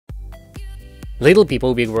Little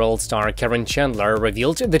People Big World star Caryn Chandler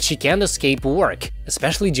revealed that she can't escape work,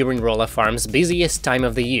 especially during Roloff Farm's busiest time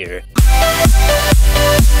of the year.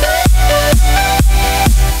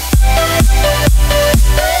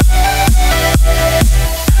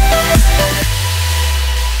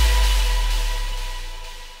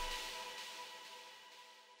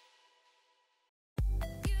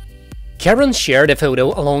 Caryn shared a photo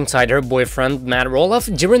alongside her boyfriend Matt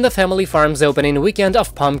Roloff during the family farm's opening weekend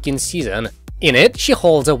of pumpkin season. In it, she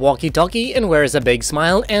holds a walkie-talkie and wears a big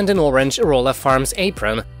smile and an orange Roloff Farms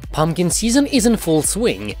apron. "Pumpkin season is in full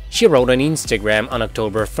swing," she wrote on Instagram on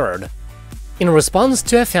October 3rd. In response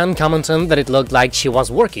to a fan commenting that it looked like she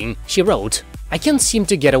was working, she wrote, "I can't seem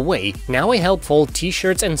to get away, now I help fold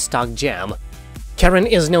t-shirts and stock jam." Caryn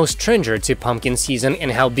is no stranger to pumpkin season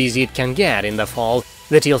and how busy it can get in the fall.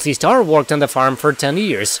 The TLC star worked on the farm for 10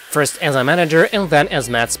 years, first as a manager and then as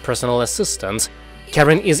Matt's personal assistant.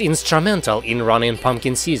 Caryn is instrumental in running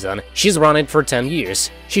pumpkin season. She's run it for 10 years.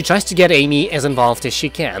 She tries to get Amy as involved as she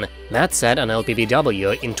can, Matt said on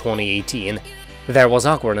LPBW in 2018. There was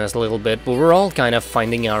awkwardness a little bit, but we're all kind of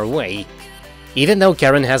finding our way. Even though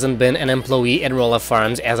Caryn hasn't been an employee at Roloff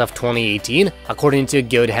Farms as of 2018, according to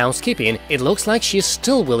Good Housekeeping, it looks like she's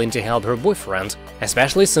still willing to help her boyfriend,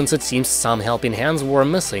 especially since it seems some helping hands were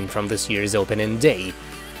missing from this year's opening day.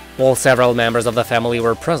 While several members of the family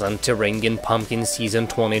were present to ring in pumpkin season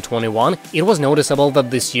 2021, it was noticeable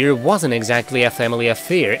that this year wasn't exactly a family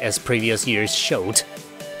affair as previous years showed.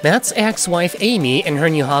 Matt's ex-wife Amy and her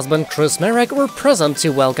new husband Chris Marek were present to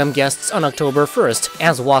welcome guests on October 1st,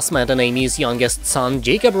 as was Matt and Amy's youngest son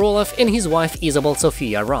Jacob Roloff and his wife Isabel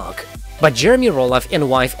Sophia Rock. But Jeremy Roloff and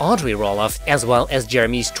wife Audrey Roloff, as well as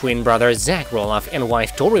Jeremy's twin brother Zach Roloff and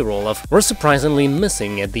wife Tori Roloff, were surprisingly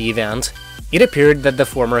missing at the event. It appeared that the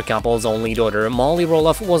former couple's only daughter Molly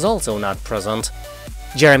Roloff was also not present.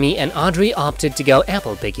 Jeremy and Audrey opted to go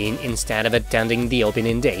apple picking instead of attending the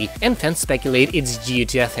opening day, and fans speculate it's due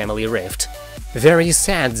to a family rift. "Very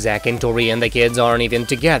sad Zach and Tori and the kids aren't even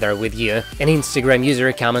together with you," an Instagram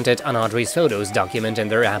user commented on Audrey's photos documenting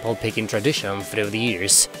their apple picking tradition through the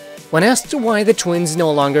years. When asked why the twins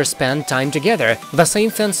no longer spend time together, the same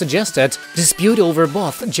fan suggested, "Dispute over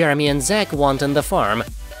both Jeremy and Zach wanting the farm."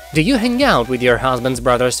 "Do you hang out with your husband's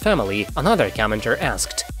brother's family?" another commenter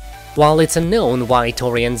asked. While it's unknown why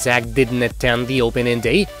Tori and Zach didn't attend the opening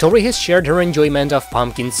day, Tori has shared her enjoyment of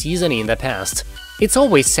pumpkin season in the past. "It's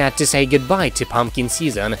always sad to say goodbye to pumpkin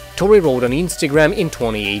season," Tori wrote on Instagram in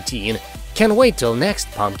 2018. "Can't wait till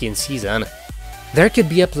next pumpkin season." There could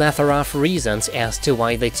be a plethora of reasons as to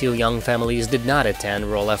why the two young families did not attend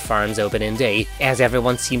Roloff Farm's opening day, as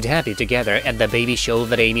everyone seemed happy together at the baby show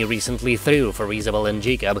that Amy recently threw for Isabel and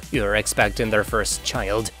Jacob, who are expecting their first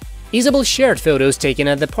child. Isabel shared photos taken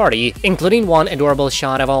at the party, including one adorable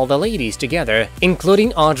shot of all the ladies together,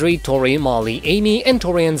 including Audrey, Tori, Molly, Amy, and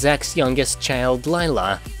Tori and Zach's youngest child,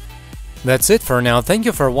 Lila. That's it for now, thank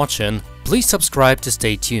you for watching, please subscribe to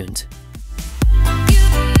stay tuned.